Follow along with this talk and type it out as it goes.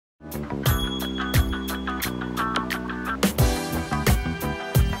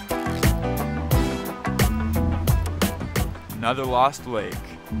Another lost lake.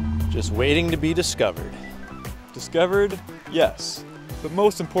 Just waiting to be discovered. Discovered? Yes. But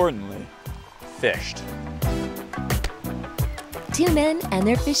most importantly, fished. Two men and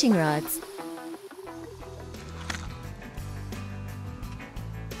their fishing rods.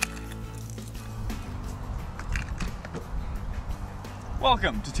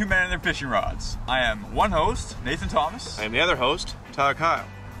 Welcome to Two Men and Their Fishing Rods. I am one host, Nathan Thomas. I am the other host, Tyler Kyle.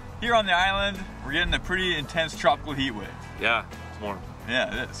 Here on the island, we're getting a pretty intense tropical heat wave. Yeah, it's warm.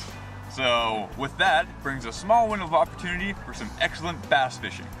 Yeah, it is. So with that brings a small window of opportunity for some excellent bass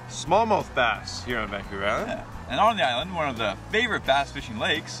fishing. Smallmouth bass here on Vancouver Island. Yeah. And on the island, one of the favorite bass fishing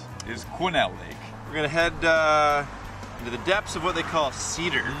lakes is Quennell Lake. We're gonna head into the depths of what they call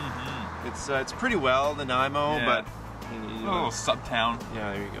Cedar. It's pretty well Nanaimo, Yeah. but A little sub-town.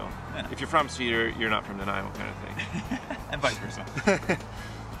 yeah, there you go. Yeah. If you're from Cedar, you're not from Nanaimo, kind of thing. And vice versa.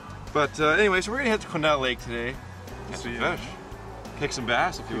 But anyway, so we're gonna head to Quennell Lake today. Get some Yeah. fish. Kick some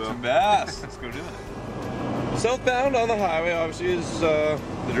bass, if you will. Some bass. Let's go do it. Southbound on the highway, obviously, is the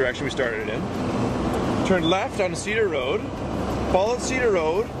direction we started in. Turn left on Cedar Road. Follow Cedar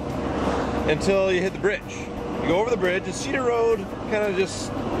Road until you hit the bridge. You go over the bridge, and Cedar Road kind of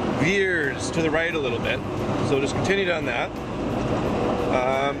just veers to the right a little bit. So just continue down that.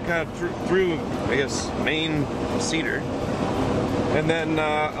 Kind of through, I guess, main Cedar. And then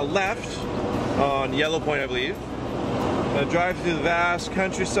a left on Yellow Point, I believe. Drive through the vast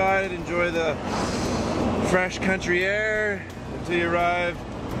countryside, enjoy the fresh country air until you arrive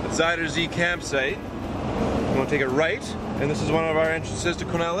at Zyder Z campsite. You want to take a right, and this is one of our entrances to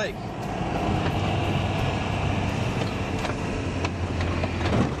Quennell Lake.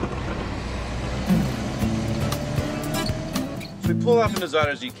 So we pull up into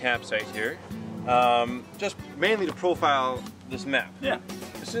Zyder Z campsite here, just mainly to profile this map. Yeah.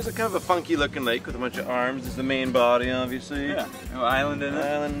 This is a kind of a funky looking lake with a bunch of arms. This is the main body, obviously. Yeah. No island in it.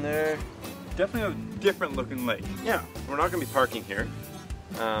 Island there. Definitely a different looking lake. Yeah, we're not going to be parking here,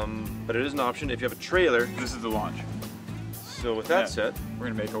 but it is an option if you have a trailer. This is the launch. So with that said, we're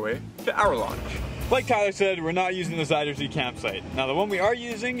gonna make our way to our launch. Like Tyler said, we're not using the Zyder Z campsite. Now the one we are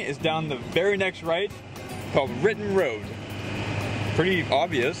using is down the very next right, called Written Road. Pretty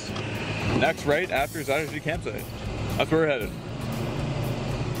obvious. Next right after Zyder Z campsite. That's where we're headed.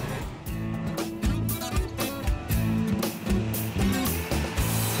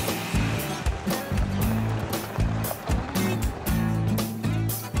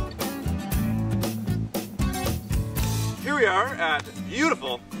 here we are at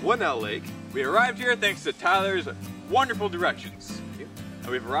beautiful Quennell Lake. We arrived here thanks to Tyler's wonderful directions. And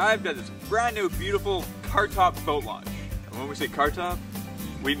we've arrived at this brand new, beautiful car top boat launch. And when we say car top,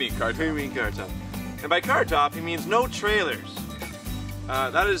 we mean car top. We mean car top. And by car top, he means no trailers.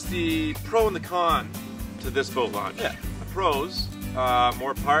 That is the pro and the con to this boat launch. Yeah. The pros,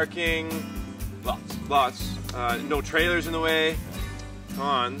 more parking, lots. No trailers in the way.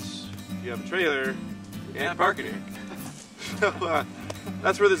 Cons, if you have a trailer, you can't park it here. So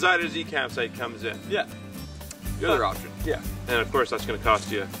that's where the Zyder Z campsite comes in. Yeah. The other option. Yeah. And of course that's going to cost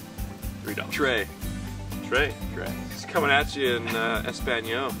you $3. Tray. It's coming at you in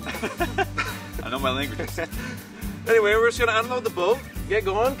Espanol. I know my languages. Anyway, we're just going to unload the boat, get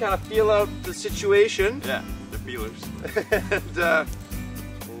going, kind of feel out the situation. Yeah, the feelers. And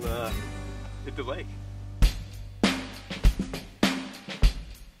We'll hit the lake.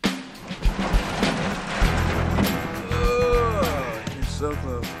 oh, you're so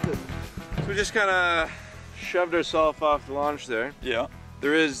close. So we just kind of shoved ourselves off the launch there. Yeah.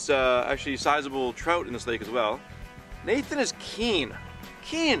 There is actually sizable trout in this lake as well. Nathan is keen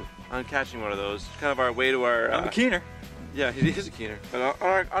on catching one of those. It's kind of our way to our... I'm a keener. Yeah, he is a keener. But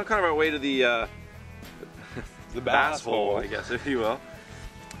on kind of our way to the bass hole, I guess, if you will.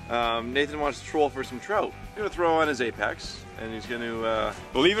 Nathan wants to troll for some trout. He's going to throw on his Apex, and he's going to...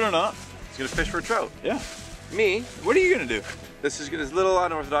 Believe it or not. he's going to fish for a trout. Yeah. Me, What are you gonna do? this is a little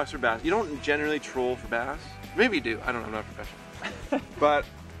unorthodox for bass. You don't generally troll for bass. Maybe you do. I don't know. I'm not a professional. But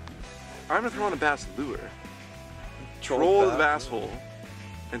I'm going to throw on a bass lure. Troll the bass hole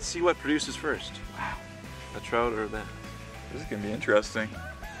and see what produces first. Wow. A trout or a bass. This is gonna be interesting.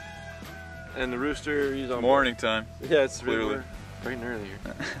 And the rooster, he's on Morning time. board. Yeah, it's Clearly. really bright and early here.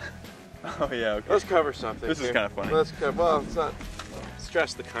 Oh yeah, okay. Let's cover something. This is here. kinda funny. Let's cover, well, it's not,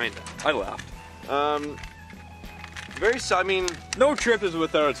 stress the kinda. I laughed. I mean, No trip is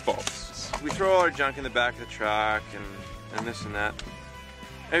without its faults. we throw all our junk in the back of the truck and this and that.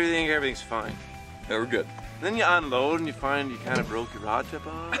 Everything's fine. Yeah, we're good. Then you unload and you find you kind of broke your rod tip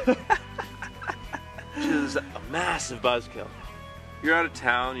off. Which is a massive buzzkill. You're out of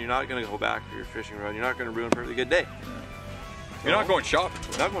town, you're not gonna go back for your fishing rod, you're not gonna ruin a perfectly good day. You're not going shopping.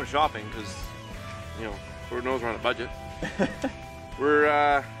 We're not going shopping because, you know, Lord knows we're on a budget.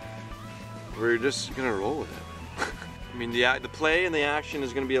 We're just gonna roll with it. I mean, the play and the action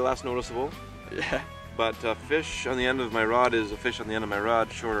is gonna be less noticeable. Yeah. But fish on the end of my rod is a fish on the end of my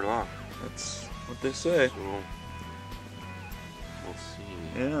rod, short or long. That's what they say. So we'll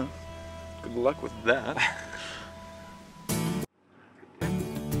see. Yeah. Good luck with that.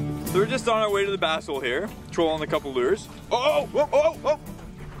 So we're just on our way to the bass hole here, trolling a couple lures. Oh! Whoa! Oh! Oh!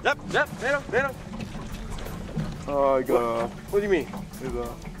 Yep! Nano! Oh, I got. What do you mean?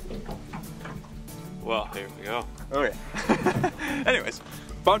 Well, Here we go. okay. Anyways,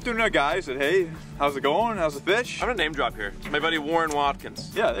 bumped into a guy, said, hey, how's it going? How's the fish? I'm gonna name drop here. It's my buddy Warren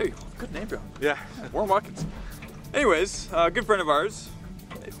Watkins. Yeah, there you go. Good name drop. Yeah. Warren Watkins. Anyways, a good friend of ours,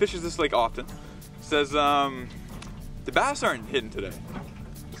 fishes this lake often, says the bass aren't hitting today.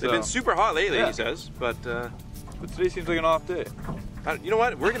 They've been super hot lately, Yeah. he says, but today seems like an off day. you know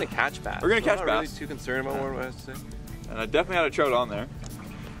what? We're gonna catch bass. We're gonna catch I'm not bass. really too concerned about what I have to say. And I definitely had a trout on there.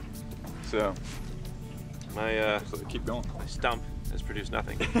 So My keep going. my stump has produced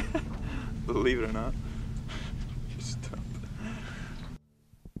nothing. Believe it or not.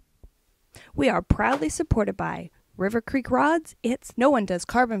 We are proudly supported by River Creek Rods. No one does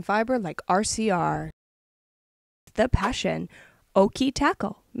carbon fiber like RCR. The Passion. Oki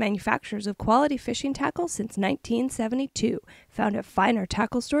Tackle, manufacturers of quality fishing tackle since 1972, found at finer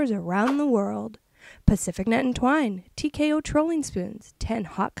tackle stores around the world. Pacific Net and Twine, TKO trolling spoons, 10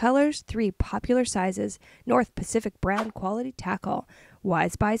 hot colors, 3 popular sizes, North Pacific brand quality tackle.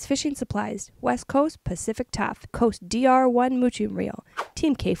 Wise Buys Fishing Supplies, West Coast Pacific Tough, Coast DR1 Mooching Reel,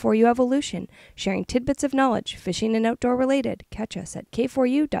 Team K4U Evolution, sharing tidbits of knowledge, fishing and outdoor related. Catch us at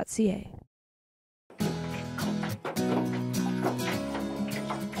k4u.ca.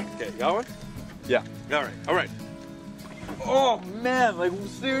 Okay, got one? Yeah. All right. Oh man, like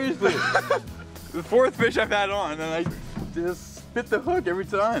seriously. The fourth fish I've had on and I just spit the hook every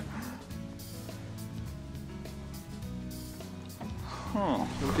time. Huh.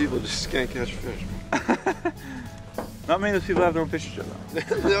 Some people just can't catch fish. Not many of those people have their own fishing show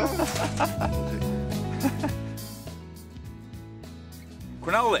though. No.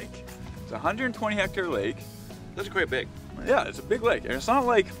 Quennell Lake. It's a 120 hectare lake. That's quite big. Yeah, it's a big lake. And it's not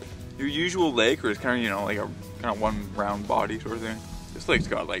like your usual lake where it's kind of, you know, like a kind of one round body sort of thing. This lake's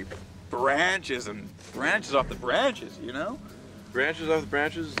got like branches and branches off the branches, you know? Branches off the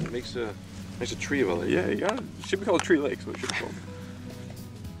branches makes a tree of a lake. Yeah, you got it. Should be called Tree Lake, so it should be called.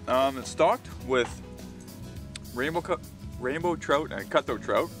 It's stocked with rainbow trout and cutthroat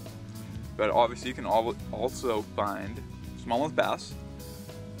trout, but obviously you can also find smallmouth bass.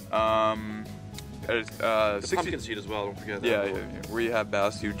 The pumpkin seed as well, don't forget that. Yeah, where you have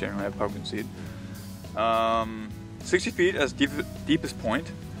bass, you generally have pumpkin seed. 60 feet as deepest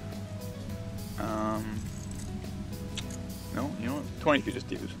point. No, you know what? 20 feet is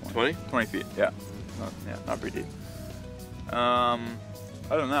deepest point. 20? 20 feet, yeah. Not pretty deep.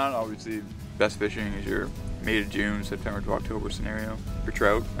 Other than that, obviously, best fishing is your May to June, September to October scenario for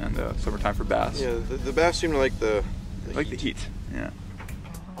trout, and summertime for bass. Yeah, the bass seem to like the heat. Yeah.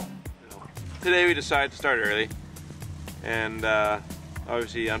 Today we decided to start early, and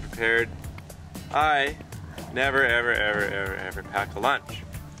obviously unprepared. I never, ever pack a lunch.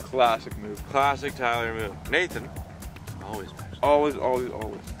 Classic move. Classic Tyler move. Nathan, always packs. Always.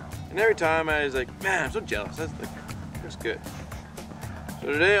 And every time I was like, man, I'm so jealous. That's good.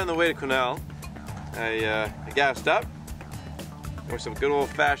 So today on the way to Quennell, I gassed up. With some good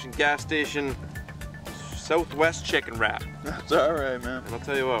old-fashioned gas station Southwest chicken wrap. That's all right, man. And I'll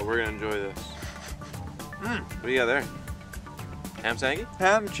tell you what, we're gonna enjoy this. What do you got there? Ham sangy?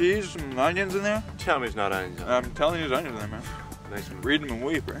 Ham, cheese, some onions in there. Tell me it's not onions. I'm telling you, there's onions in there, man. Nice one. Read them and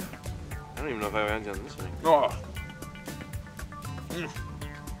weep, right? I don't even know if I have onions on this thing. Oh.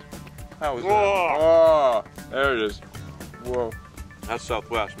 How was that? Whoa. Oh, there it is. Whoa. That's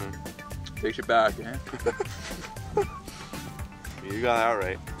Southwest, man. Takes you back, eh? You got that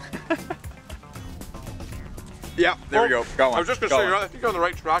right. Yeah, there we go. Got one. I was just gonna say, I think you're on the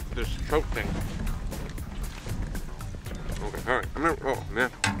right track with this trout thing. Okay, alright. Oh,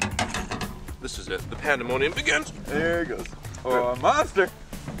 man. This is it. The pandemonium begins. There it goes. Oh, a monster.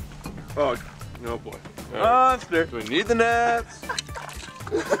 Oh, no boy. Monster. Do we need the nets?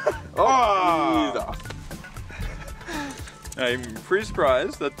 Oh! I'm pretty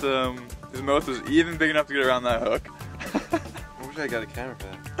surprised that his mouth was even big enough to get around that hook. I wish I got a camera for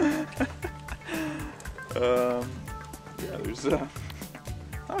that. Yeah, there's not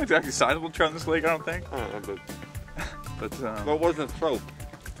exactly sizable trout in this lake, I don't think. But that wasn't a trout.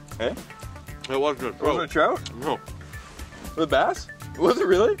 Eh? It wasn't a trout. Wasn't a trout? No. The bass? Was it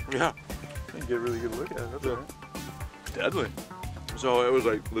really? Yeah. I didn't get a really good look at it. That's all right. Deadly. So it was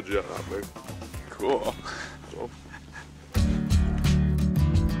like legit that big. Cool. So.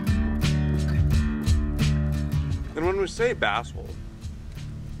 And when we say bass hole,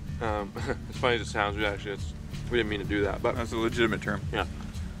 as funny as it sounds, we didn't mean to do that, but That's a legitimate term. yeah,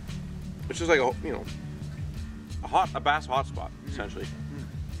 it's just like a bass hotspot essentially.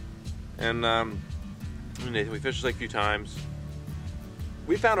 And Nathan, we fished like a few times.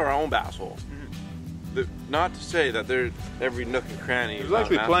 We found our own bass hole. Not to say that there's every nook and cranny. There's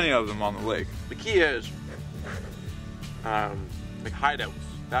actually plenty of them on the lake. The key is like hideouts.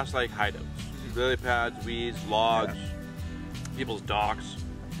 Bass like hideouts. Lily pads, weeds, logs, people's docks.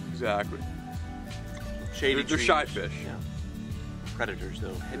 Exactly. Shady They're trees. shy fish. Yeah. Predators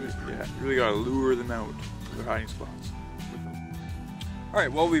though. Yeah, you really gotta lure them out to their hiding spots. All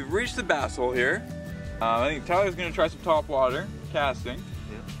right, well, we've reached the bass hole here. I think Tyler's gonna try some top water casting.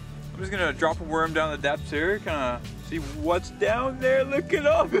 Yeah. I'm just gonna drop a worm down the depths here, kind of see what's down there. Look at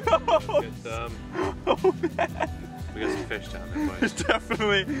all those. Oh man. We got some fish down there, There's boys.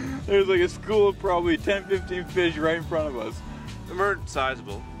 definitely, there's like a school of probably 10, 15 fish right in front of us. They weren't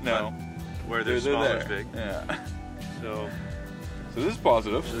sizable. No. but Where they're small, there. they're big. Yeah. So So this is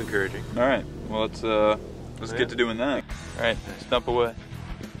positive. this is encouraging. All right, well, let's get to doing that. All right, stump away.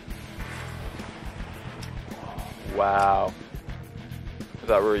 Wow. Is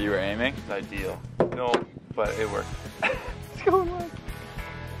that where you were aiming? It's ideal. No, but it worked. It's going on.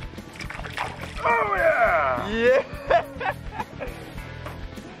 Oh yeah! Yeah!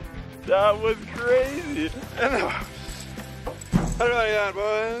 That was crazy. How do you like that,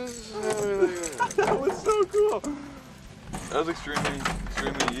 boys? How do you like that? That was so cool. That was extremely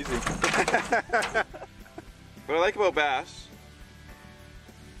easy. What I like about bass,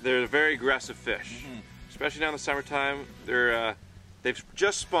 they're a very aggressive fish. Especially now in the summertime, they've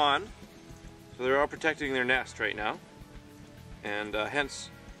just spawned, so they're all protecting their nest right now, and hence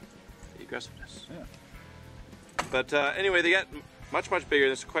the aggressiveness. Yeah. But anyway, they get much bigger.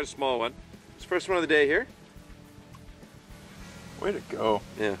 This is quite a small one. It's the first one of the day here. Way to go.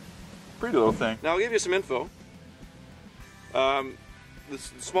 Yeah. Pretty little thing. Now I'll give you some info. The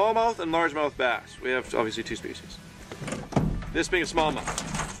smallmouth and largemouth bass. We have obviously two species. This being a smallmouth.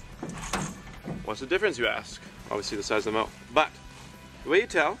 What's the difference, you ask? Obviously the size of the mouth. But the way you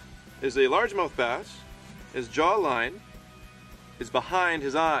tell is a largemouth bass, his jawline is behind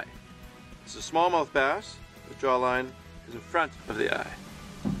his eye. This is a smallmouth bass, his jawline is in front of the eye.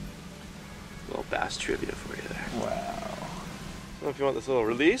 Little bass trivia for you there. Wow. So if you want this little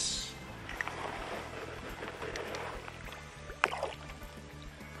release,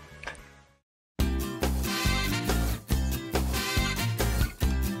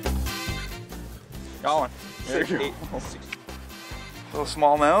 Got one. There you go. 8, 6. Little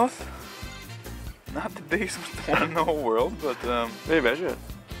smallmouth. Not the biggest one in the whole world, but Maybe measure it.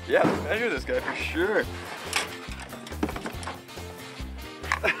 yeah, let's measure this guy for sure.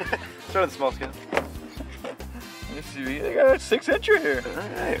 Start with the small skin. Let's see, they got a 6-incher here.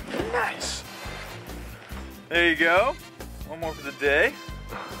 Alright. Nice. There you go. One more for the day.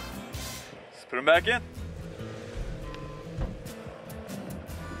 Let's put him back in.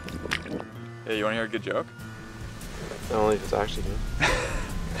 Hey, you want to hear a good joke? Only if it's actually good.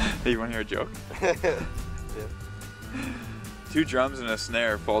 Hey, you want to hear a joke? Yeah. 2 drums and a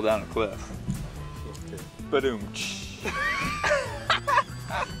snare fall down a cliff. Okay. Ba-doom.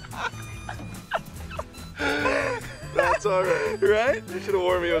 That's alright. Right? You should have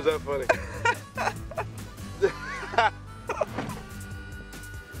warned me it was that funny.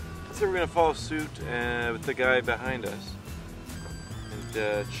 So we're going to follow suit with the guy behind us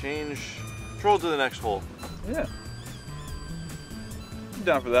and troll to the next hole. Yeah. I'm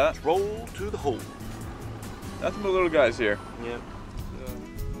down for that. Troll to the hole. Nothing but little guys here. Yeah.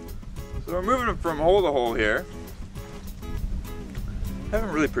 So we're moving from hole to hole here.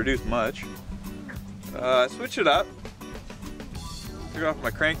 Haven't really produced much. Switch it up. Took off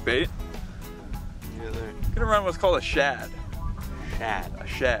my crankbait. Yeah, there. Gonna run what's called a shad. Shad. A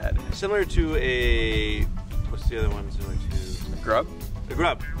shad. Similar to a, what's the other one similar to? A grub. A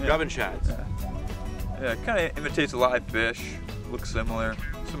grub. Yeah. Grub and shads. Yeah. Yeah, it kind of imitates a live fish. Looks similar.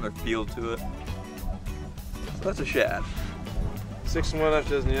 Similar feel to it. So that's a shad. 6 and 1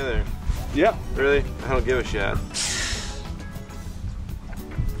 after doesn't the other. Yeah. Really? I don't give a shad.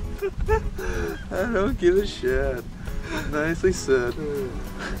 I don't give a shad. Nicely said.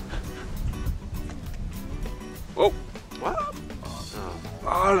 Whoa. What?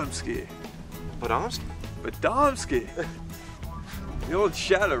 Bottomski. Podomski? Podomski. The old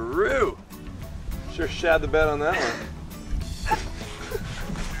shadaroo. Sure shad the bed on that one.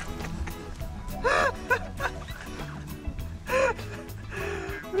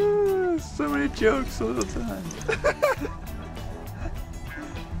 So many jokes, so little time.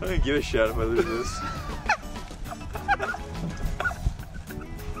 I don't give a shit if I lose this.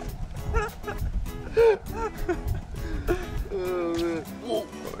 Oh, man. Oh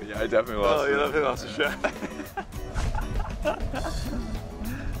yeah, I definitely lost. Oh, you definitely lost a shot.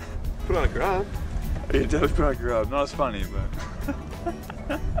 Put on a grub. You definitely put on a grub. Not as funny,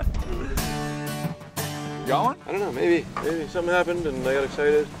 but. Got one? I don't know, maybe something happened and I got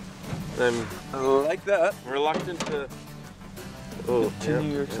excited. I'm like that. reluctant to. Oh,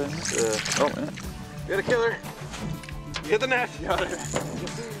 Continue your excitement. Oh man. Got a killer. You hit the net. Got it.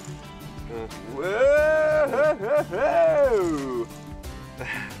 Whoa!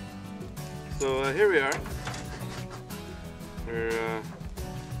 So here we are.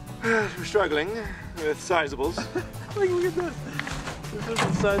 We're struggling with sizables. Look at this. This is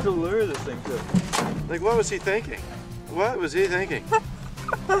the size of lure this thing took. Like, what was he thinking? What was he thinking?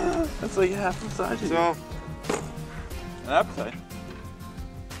 That's like half the size of So, an appetite.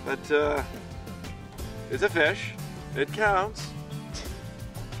 but it's a fish. It counts.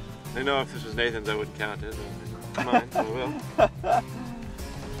 I know if this was Nathan's, I wouldn't count it. But mine, so I will.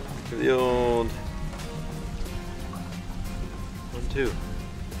 The old 1, 2.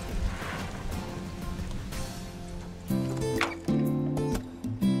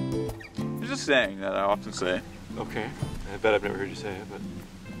 There's a saying that I often say. Okay. I bet I've never heard you say it, but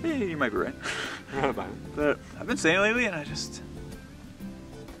Yeah, you might be right. I'm not about it. But I've been saying it lately, and I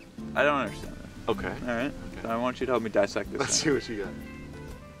don't understand it. Okay. All right. Okay. So I want you to help me dissect this. Let's see thing. what you got.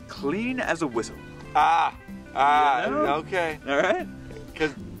 Clean as a whistle. Ah, Yeah. okay. All right.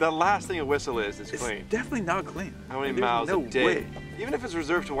 Because the last thing a whistle is It's clean. definitely not clean. How many There's mouths no a day? way. Even if it's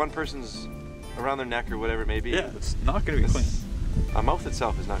reserved to one person's around their neck or whatever it may be. Yeah, it's not gonna be clean. A mouth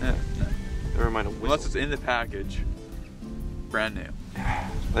itself is not Yeah. clean. No. Never mind a whistle. Unless it's in the package, brand new.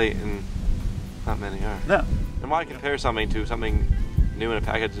 Like, and not many are. No. And why compare something to something new in a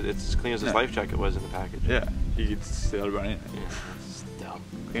package? It's as clean as this Yeah. life jacket was in the package. Yeah. You could say that about anything. Yeah, that's dumb.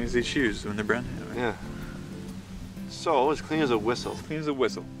 Clean as these shoes when they're brand new. Right? Yeah. So, as clean as a whistle. Clean as a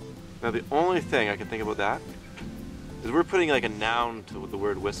whistle. Now, the only thing I can think about that is we're putting like a noun to the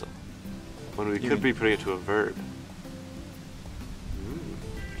word whistle when we could be putting it to a verb.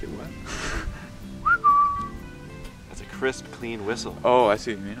 Okay, what? That's a crisp, clean whistle, Oh, I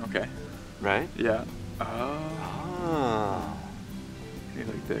see what you mean. Okay. right? Yeah. Oh. Ah. Maybe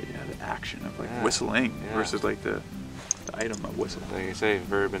like the action of like Yeah. whistling Yeah. versus like the item of whistle. Like I say,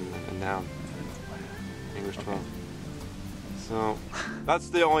 verb and noun. English 12. So, that's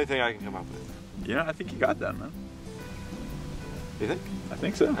the only thing I can come up with. You know, I think you got that, man. You think? I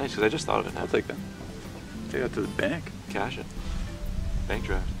think so. Nice, because I just thought of it now. I'll take that. Take that to the bank. Cash it. Bank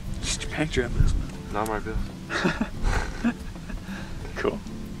draft. Just bank draft this, man. Non-mark bills. Cool.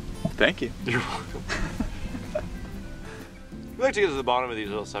 Thank you. You're welcome. We like to get to the bottom of these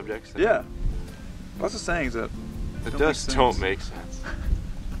little subjects. Yeah. Lots of sayings that It don't just make don't sense. make sense.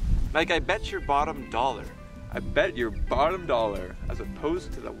 Like, I bet your bottom dollar. I bet your bottom dollar as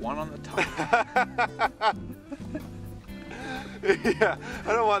opposed to the one on the top. Yeah,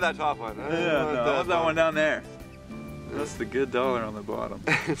 I don't want that top one. I don't want no, that's that one down there. That's the good dollar on the bottom.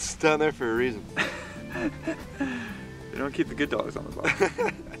 It's down there for a reason. They don't keep the good dollars on the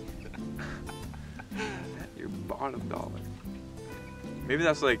bottom. Your bottom dollar. Maybe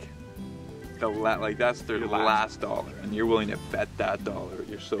that's like that's their Your last dollar, and you're willing to bet that dollar.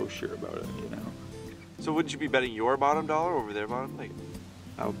 You're so sure about it, you know. So wouldn't you be betting your bottom dollar over their bottom? Like,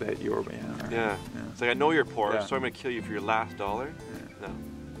 I'll bet your yeah. all right. yeah. Yeah. It's like, I know you're poor, Yeah. so I'm gonna kill you for your last dollar. Yeah. No.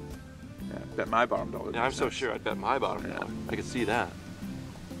 Yeah, bet my bottom dollar. Yeah, I'm so sure I'd bet my bottom Yeah. dollar. I could see that.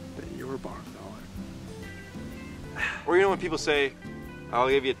 Bet your bottom dollar. Or you know when people say, I'll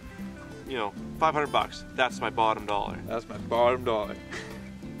give you, $500. That's my bottom dollar. That's my bottom dollar.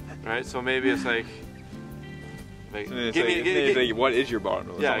 Right? So maybe it's like, What is your bottom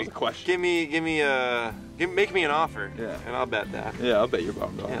dollar? yeah, That's the question. make me an offer. Yeah. And I'll bet that. Yeah, I'll bet your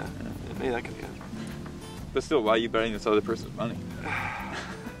bottom dollar. Yeah. Maybe that could be it. But still, why are you betting this other person's money?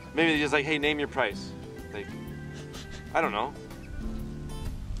 Maybe just like, hey, name your price. Like, I don't know.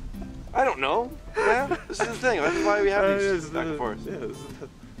 Yeah, this is the thing. That's why we have these back and forth. Yeah, this is the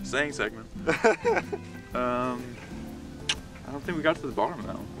saying segment. I don't think we got to the bottom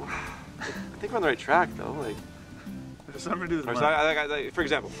though. I think we're on the right track though. Like, There's something to do with or the so money. for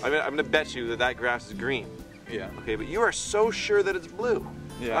example, I'm gonna bet you that grass is green. Yeah. Okay, but you are so sure that it's blue.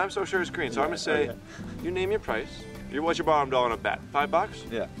 Yeah. I'm so sure it's green. So Yeah, I'm gonna say, okay. you name your price. What's your bottom dollar on a bet?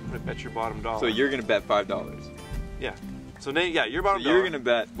 $5? Yeah. I'm gonna bet your bottom dollar. So you're gonna bet $5. Yeah. So your bottom dollar. You're gonna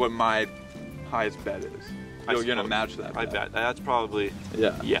bet what my high his bed is. I You're gonna suppose. match that. I bet. That's probably,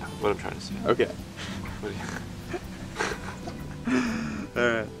 Yeah. what I'm trying to say. Okay. What do you-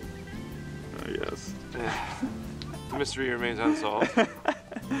 Alright. I guess. The mystery remains unsolved. Come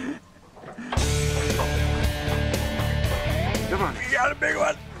on. You got a big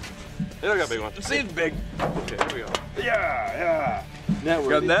one. They don't got a big one. It seems big. Okay, here we go. Yeah. Net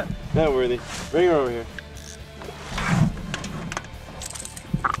Got that? Net worthy. Bring her over here.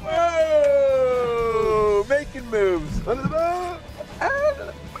 Whoa! Making moves. Under the boat.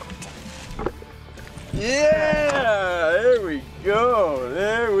 Yeah! There we go.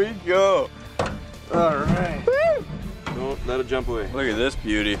 There we go. All right. Don't let it jump away. Look at this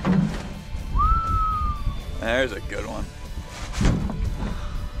beauty. There's a good one.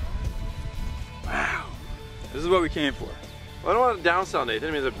 Wow. This is what we came for. Well, I don't want to downsell Nathan.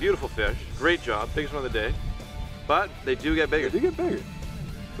 I mean, it's a beautiful fish. Great job. Biggest one of the day. But they do get bigger. They do get bigger.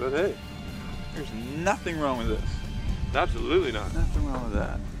 But hey, There's nothing wrong with this. absolutely not. Nothing wrong with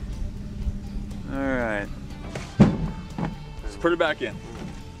that. All right. Let's put it back in.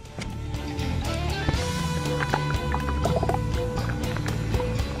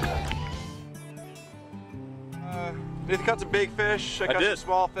 Nathan caught some big fish. I caught some did.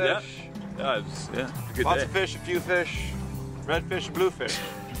 small fish. Yeah, it was, a good Lots day. of fish, a few fish. Red fish and blue fish.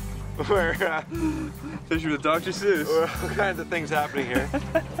 We're Fish with Dr. Seuss. all kinds of things happening here.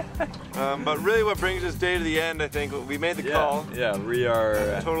 But really what brings this day to the end, I think, we made the call. Yeah, we are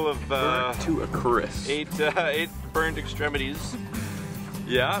A total of to a crisp. eight burned extremities.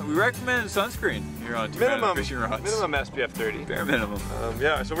 Yeah, we recommend sunscreen here on Minimum, Fishing Rods. minimum SPF 30. Bare minimum.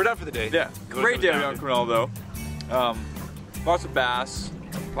 Yeah, so we're done for the day. Yeah, What great it day comes on down Quennell though. Lots of bass.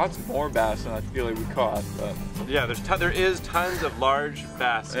 Lots more bass than I feel like we caught, but to. Yeah, there is tons of large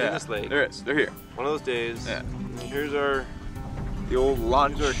bass in this lake. there is. They're here. One of those days. Yeah. And here's our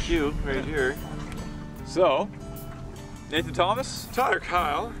Here's our cue right here. So, Nathan Thomas, Tyler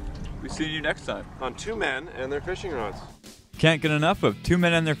Kyle we see you next time. on Two Men and Their Fishing Rods. Can't get enough of Two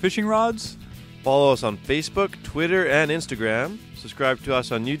Men and Their Fishing Rods? Follow us on Facebook, Twitter, and Instagram. Subscribe to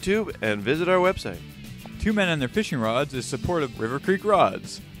us on YouTube and visit our website. Two Men and Their Fishing Rods is support of River Creek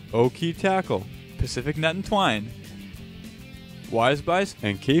Rods, Oak Tackle, Pacific Net and Twine, Wise Bice,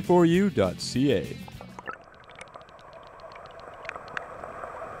 and K4U.ca.